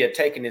 He had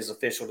taken his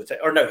official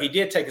to or no, he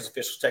did take his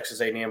official Texas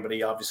A&M, but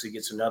he obviously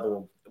gets another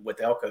one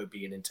with Elko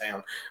being in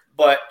town.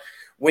 But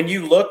when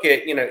you look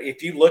at,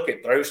 if you look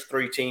at those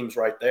three teams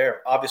right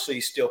there, obviously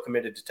he's still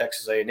committed to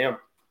Texas A&M.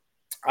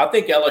 I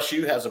think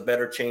LSU has a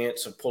better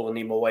chance of pulling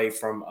him away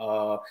from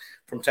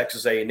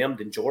Texas A&M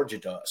than Georgia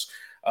does.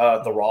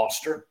 The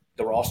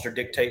roster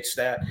dictates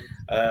that.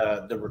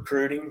 The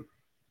recruiting,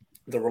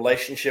 the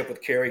relationship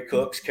with Kerry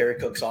Cooks. Kerry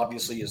Cooks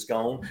obviously is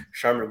gone.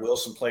 Sherman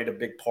Wilson played a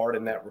big part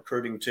in that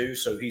recruiting too,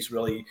 so he's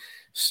really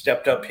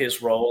stepped up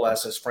his role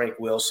as has Frank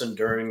Wilson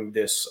during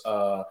this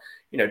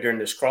during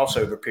this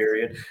crossover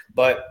period.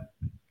 But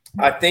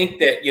I think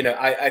that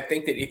I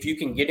think that if you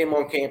can get him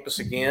on campus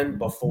again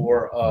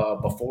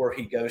before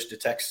he goes to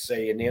Texas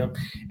A&M,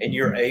 and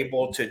you're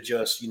able to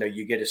just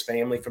you get his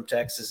family from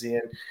Texas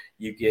in,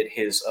 you get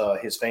his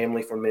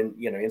family from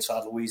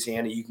inside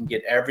Louisiana, you can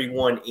get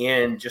everyone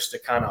in just to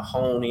kind of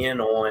hone in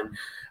on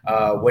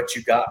what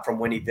you got from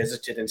when he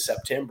visited in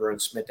September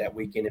and spent that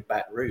weekend at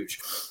Baton Rouge.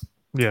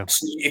 Yeah.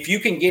 So if you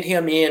can get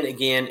him in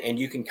again and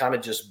you can kind of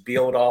just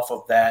build off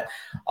of that,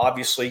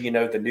 obviously,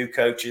 the new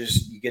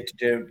coaches, you get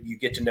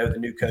to know the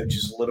new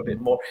coaches a little bit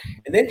more,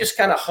 and then just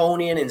kind of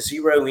hone in and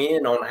zero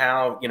in on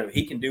how,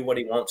 he can do what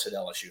he wants at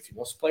LSU. If he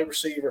wants to play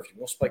receiver, if he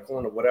wants to play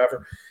corner,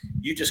 whatever,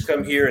 you just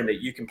come here and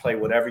that you can play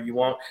whatever you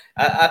want.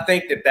 I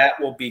think that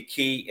will be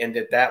key,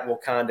 and that will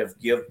kind of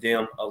give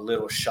them a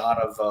little shot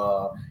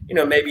of,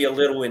 maybe a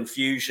little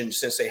infusion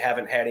since they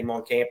haven't had him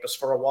on campus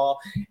for a while,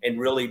 and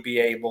really be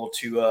able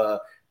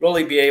to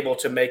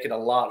make it a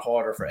lot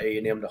harder for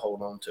A&M to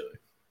hold on to it.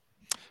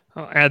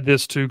 I'll add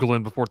this too,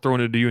 Glenn, before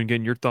throwing it to you and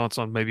getting your thoughts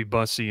on maybe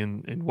Bussey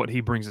and what he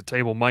brings to the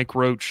table. Mike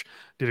Roach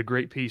did a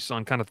great piece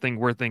on kind of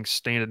where things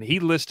stand, and he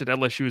listed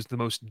LSU as the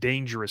most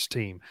dangerous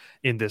team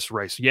in this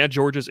race. Yeah,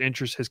 Georgia's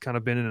interest has kind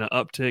of been in an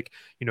uptick,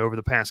 over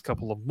the past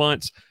couple of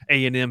months.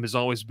 A&M has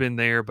always been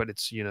there, but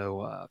it's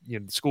the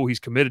school he's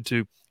committed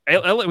to.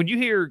 When you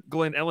hear,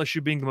 Glenn,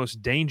 LSU being the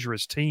most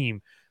dangerous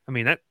team, I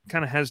mean, that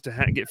kind of has to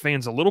get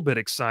fans a little bit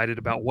excited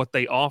about what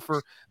they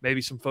offer. Maybe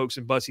some folks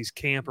in Bussey's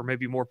camp are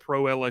maybe more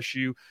pro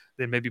LSU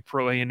than maybe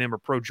pro A&M or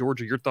pro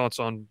Georgia. Your thoughts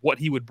on what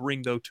he would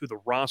bring, though, to the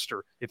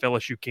roster if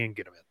LSU can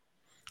get him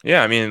in?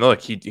 Yeah, I mean, look,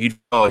 he'd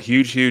feel a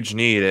huge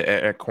need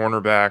at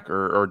cornerback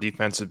or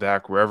defensive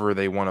back, wherever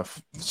they want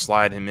to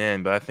slide him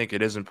in. But I think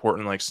it is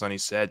important, like Sonny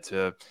said,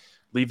 to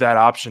leave that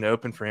option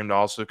open for him to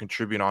also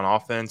contribute on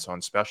offense,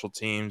 on special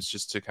teams,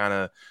 just to kind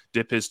of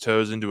dip his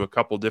toes into a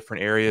couple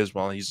different areas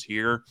while he's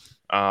here.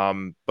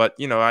 But,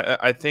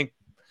 I think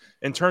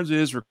in terms of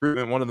his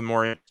recruitment, one of the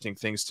more interesting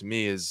things to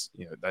me is,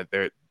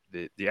 that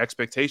the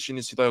expectation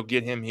is they'll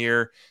get him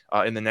here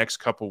in the next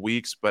couple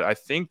weeks. But I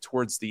think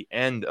towards the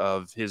end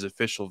of his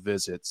official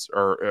visits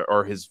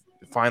or his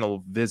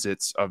final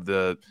visits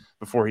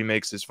before he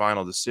makes his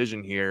final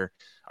decision here,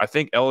 I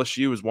think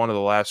LSU is one of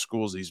the last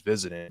schools he's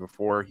visiting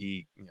before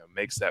he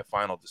makes that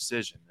final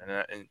decision.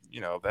 And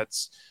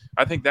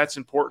I think that's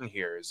important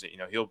here is that,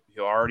 he'll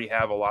already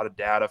have a lot of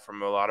data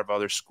from a lot of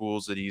other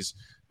schools that he's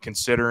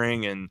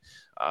considering. And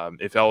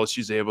if LSU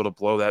is able to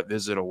blow that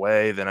visit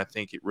away, then I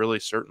think it really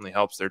certainly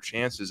helps their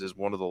chances as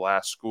one of the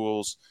last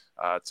schools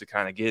to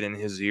kind of get in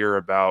his ear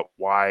about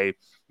why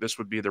this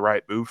would be the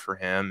right move for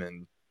him.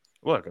 And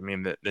look, I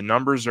mean, the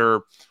numbers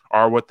are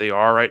what they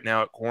are right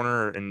now at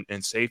corner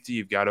and safety.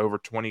 You've got over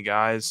 20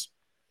 guys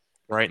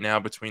right now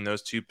between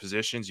those two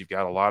positions. You've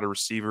got a lot of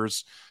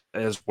receivers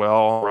as well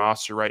on the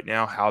roster right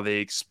now. How they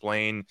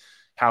explain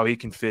how he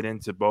can fit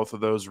into both of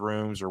those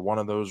rooms or one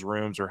of those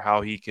rooms, or how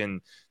he can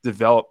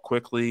develop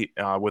quickly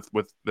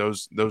with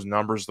those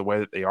numbers the way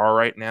that they are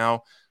right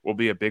now will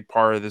be a big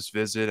part of this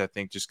visit. I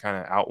think just kind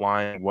of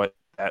outlining what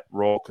that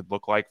role could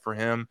look like for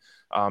him.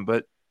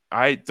 But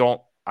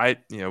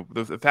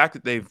the fact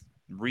that they've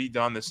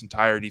redone this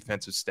entire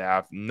defensive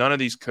staff, none of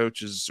these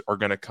coaches are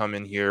going to come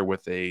in here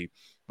with a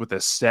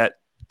set,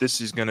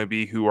 this is going to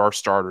be who our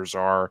starters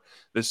are.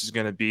 This is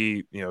going to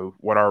be,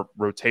 what our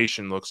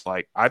rotation looks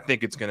like. I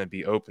think it's going to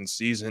be open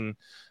season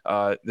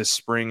this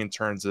spring in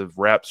terms of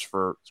reps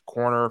for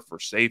corner, for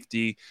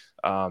safety,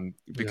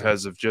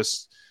 because of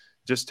just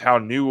how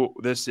new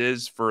this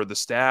is for the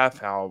staff,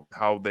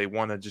 how they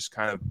want to just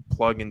kind of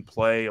plug and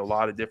play a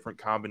lot of different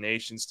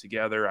combinations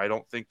together. I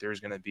don't think there's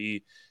going to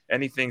be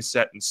anything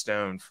set in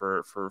stone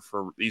for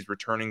these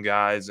returning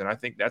guys. And I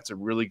think that's a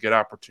really good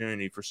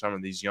opportunity for some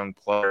of these young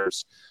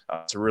players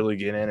to really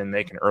get in and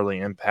make an early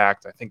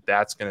impact. I think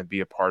that's going to be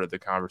a part of the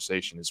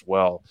conversation as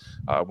well.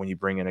 When you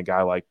bring in a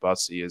guy like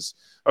Bussey, is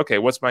okay,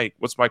 what's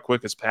my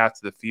quickest path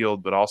to the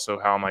field, but also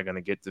how am I going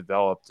to get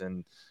developed?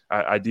 And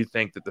I do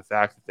think that the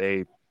fact that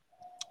they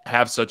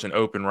have such an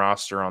open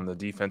roster on the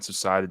defensive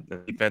side, the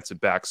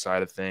defensive back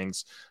side of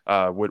things,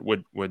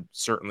 would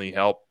certainly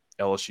help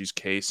LSU's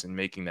case in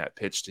making that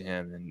pitch to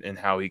him and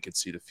how he could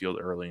see the field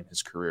early in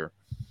his career.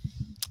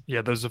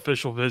 Yeah, those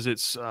official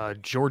visits,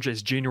 Georgia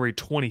is January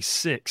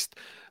 26th,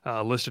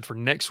 listed for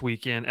next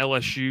weekend,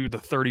 LSU the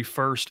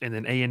 31st, and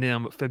then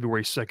A&M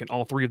February 2nd.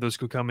 All three of those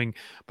could coming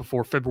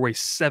before February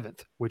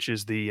 7th, which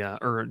is the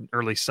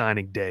early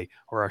signing day,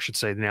 or I should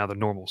say now the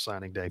normal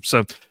signing day.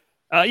 So,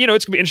 it's going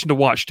to be interesting to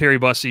watch Terry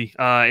Bussey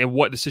and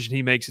what decision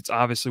he makes. It's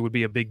obviously would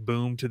be a big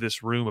boom to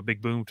this room, a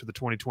big boom to the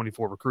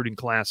 2024 recruiting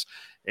class.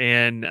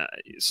 And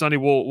Sonny,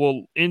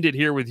 we'll end it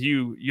here with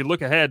you. You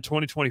look ahead,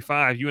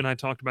 2025. You and I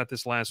talked about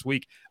this last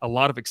week. A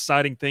lot of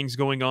exciting things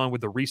going on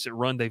with the recent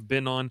run they've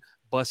been on.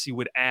 Bussey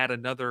would add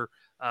another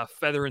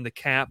feather in the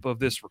cap of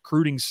this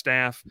recruiting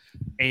staff.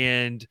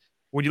 And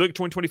when you look at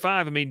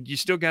 2025, I mean, you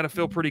still got to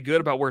feel pretty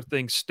good about where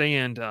things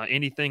stand.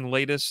 Anything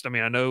latest? I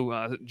mean, I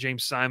know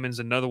James Simon's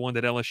another one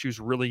that LSU's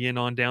really in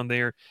on down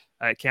there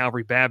at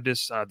Calvary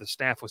Baptist. The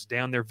staff was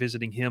down there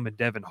visiting him and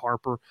Devin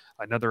Harper,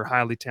 another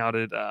highly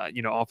touted,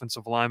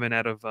 offensive lineman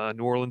out of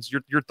New Orleans.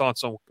 Your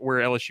thoughts on where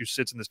LSU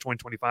sits in this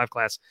 2025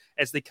 class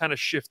as they kind of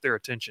shift their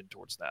attention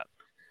towards that?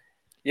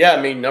 Yeah,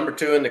 I mean, number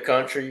 2 in the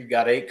country. You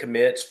got 8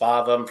 commits,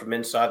 5 of them from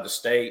inside the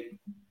state.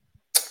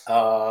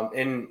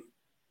 And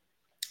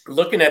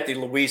looking at the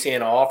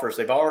Louisiana offers,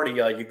 they've already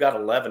you've got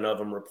 11 of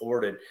them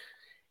reported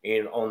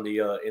in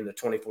the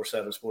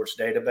 24/7 Sports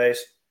database.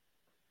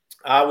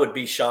 I would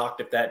be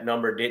shocked if that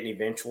number didn't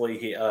eventually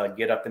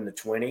get up in the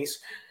 20s.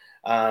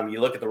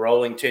 You look at the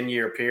rolling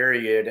 10-year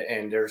period,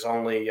 and there's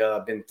only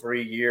been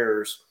 3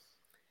 years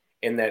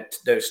in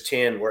those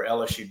 10 where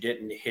LSU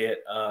didn't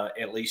hit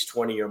at least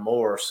 20 or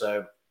more.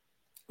 So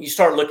you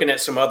start looking at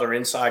some other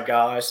inside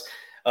guys.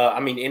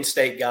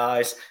 In-state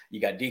guys. You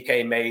got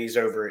DK Mays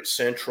over at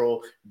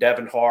Central,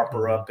 Devin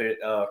Harper up at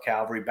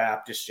Calvary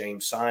Baptist,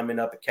 James Simon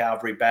up at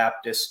Calvary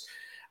Baptist.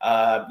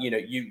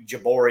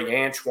 Jabari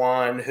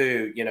Antoine,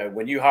 who,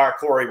 when you hire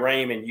Corey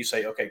Raymond, you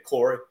say, okay,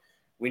 Corey,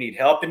 we need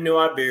help in New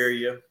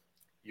Iberia.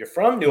 You're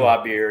from New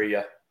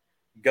Iberia.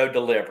 Go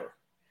deliver.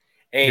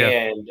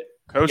 And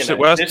coached at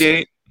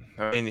Westgate.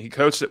 He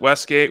coached at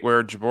Westgate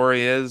where Jabari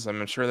is.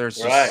 I'm sure there's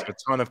just a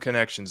ton of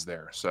connections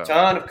there.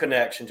 Ton of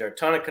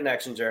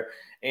connections there.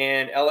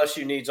 And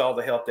LSU needs all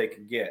the help they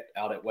can get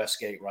out at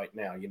Westgate right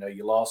now.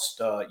 You lost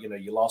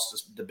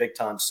the big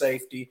time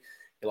safety.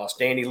 You lost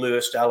Danny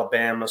Lewis to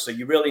Alabama. So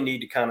you really need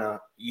to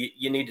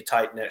you need to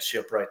tighten that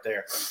ship right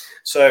there.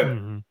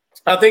 So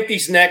I think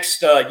these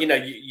next,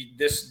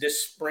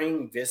 this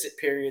spring visit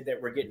period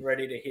that we're getting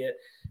ready to hit,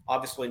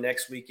 obviously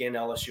next weekend,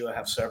 LSU will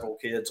have several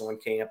kids on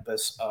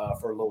campus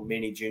for a little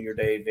mini junior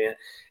day event.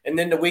 And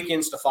then the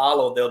weekends to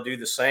follow, they'll do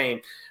the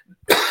same.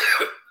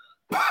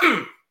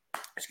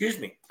 Excuse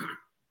me.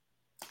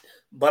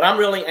 But I'm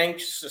really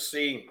anxious to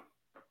see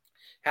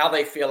how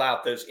they fill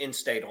out those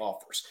in-state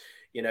offers.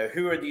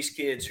 Who are these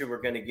kids who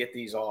are going to get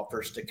these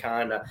offers to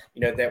kind of,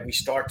 that we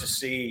start to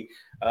see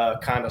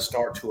kind of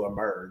start to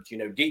emerge.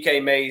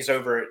 DK Mays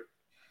over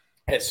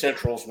At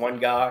Central's one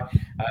guy,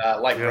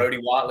 like Brody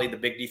Watley, the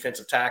big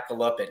defensive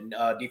tackle up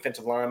at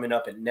defensive lineman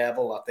up at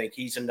Neville. I think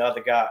he's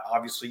another guy.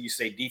 Obviously, you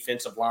say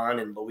defensive line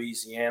in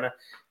Louisiana.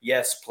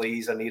 Yes,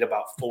 please. I need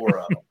about 4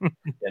 of them.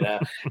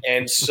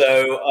 And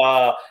so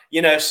I'm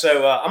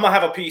gonna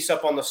have a piece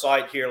up on the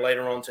site here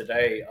later on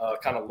today,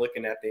 kind of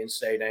looking at the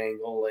in-state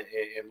angle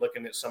and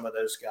looking at some of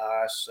those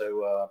guys.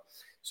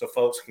 So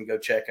folks can go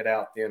check it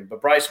out then. But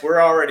Bryce,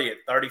 we're already at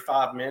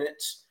 35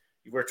 minutes.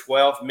 We're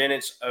 12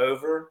 minutes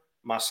over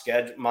my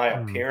schedule, my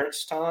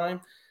appearance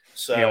time.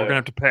 So yeah, we're gonna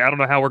have to pay. I don't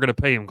know how we're gonna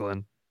pay him,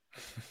 Glenn.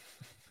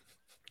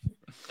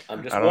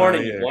 I'm just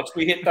warning you. Once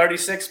we hit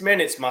 36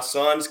 minutes, my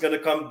son's gonna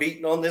come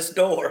beating on this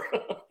door.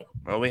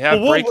 Well, we have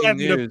breaking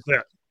news.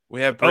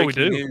 We have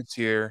breaking news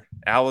here.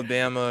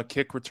 Alabama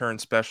kick return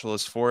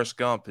specialist Forrest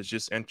Gump has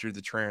just entered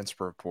the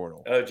transfer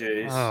portal. Oh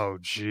jeez. Oh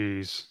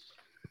jeez.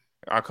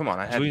 Oh come on!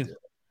 I had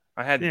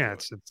to. Yeah,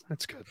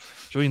 that's good.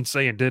 Julian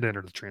Sayin did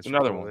enter the transfer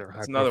portal.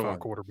 It's another one.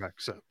 Quarterback.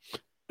 So.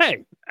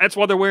 Hey, that's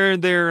why they're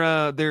wearing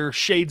their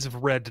shades of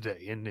red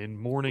today in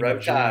mourning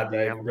of the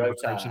Alabama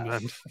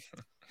Crimson.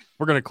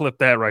 We're going to clip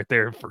that right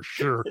there for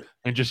sure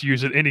and just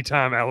use it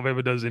anytime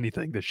Alabama does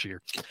anything this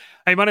year.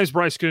 Hey, my name is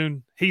Bryce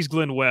Kuhn. He's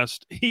Glenn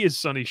West. He is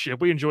Sonny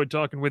Ship. We enjoyed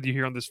talking with you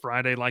here on this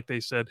Friday. Like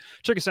they said,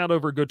 check us out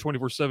over at Go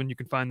 24/7. You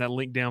can find that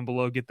link down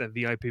below. Get that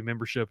VIP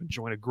membership and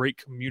join a great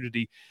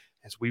community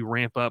as we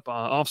ramp up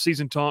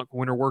off-season talk,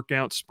 winter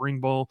workouts, spring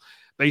ball,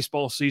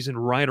 baseball season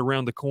right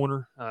around the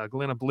corner.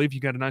 Glenn, I believe you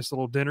got a nice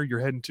little dinner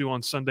you're heading to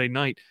on Sunday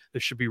night.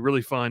 This should be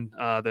really fun.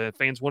 The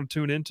fans want to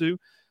tune into.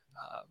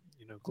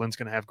 Glenn's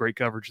going to have great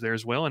coverage there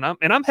as well. And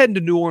I'm heading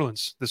to New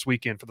Orleans this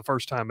weekend for the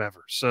first time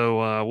ever.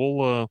 So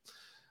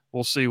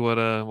we'll see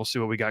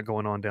what we got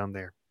going on down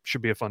there.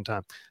 Should be a fun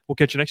time. We'll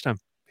catch you next time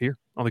here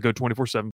on the Go 24/7